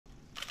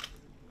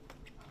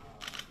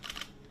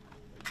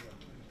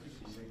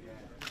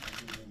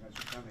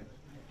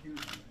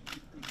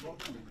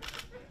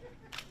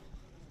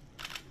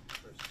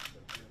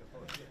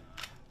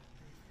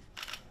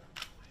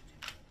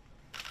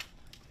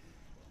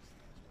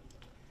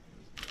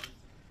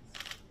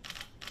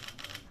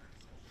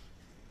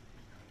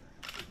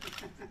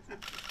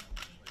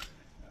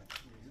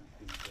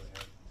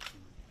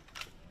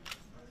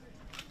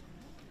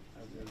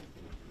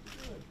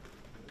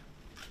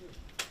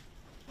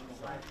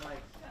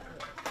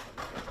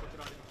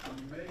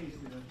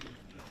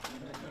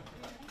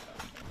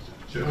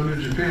So under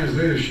Japan's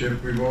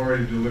leadership, we've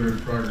already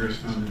delivered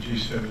progress on the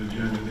G7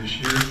 agenda this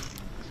year,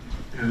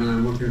 and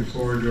I'm looking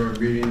forward to our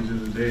meetings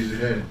in the days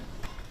ahead.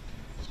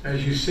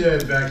 As you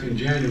said back in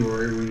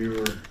January when you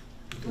were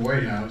at the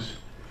White House,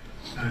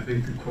 I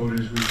think the quote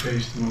is, we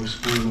face one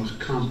of the most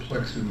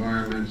complex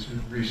environments in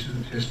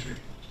recent history,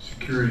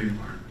 security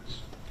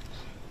environments.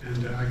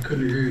 And I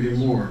couldn't agree with you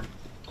more.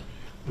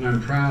 But I'm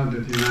proud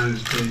that the United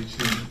States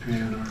and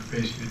Japan are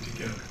facing it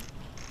together.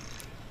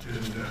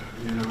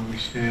 And we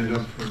stand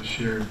up for the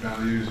shared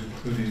values,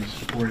 including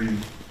supporting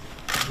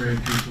the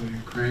brave people of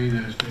Ukraine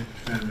as they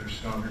defend their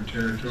sovereign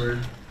territory,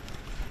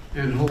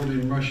 and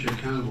holding Russia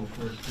accountable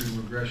for its brutal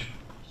aggression.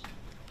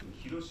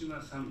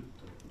 Hiroshima summit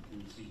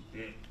につい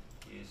て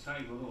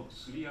最後の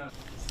すり合わ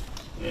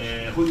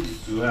せ、本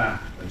日は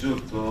上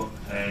都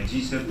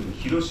G7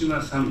 広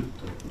島サミッ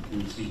ト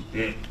につい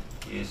て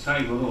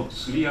最後の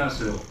すり合わ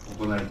せを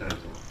行いたいと思っ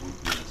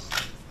て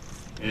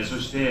います。そ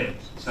して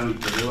サミッ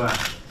トでは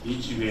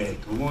日米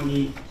とも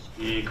に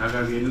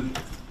掲げる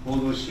法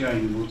の支配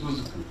に基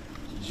づく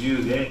自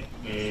由で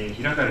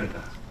開かれた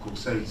国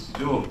際秩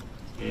序を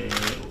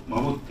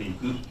守ってい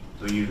く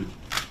という、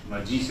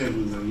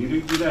G7 の揺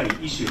るぎない意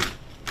思を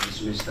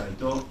示したい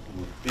と思っ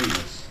ていま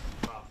す。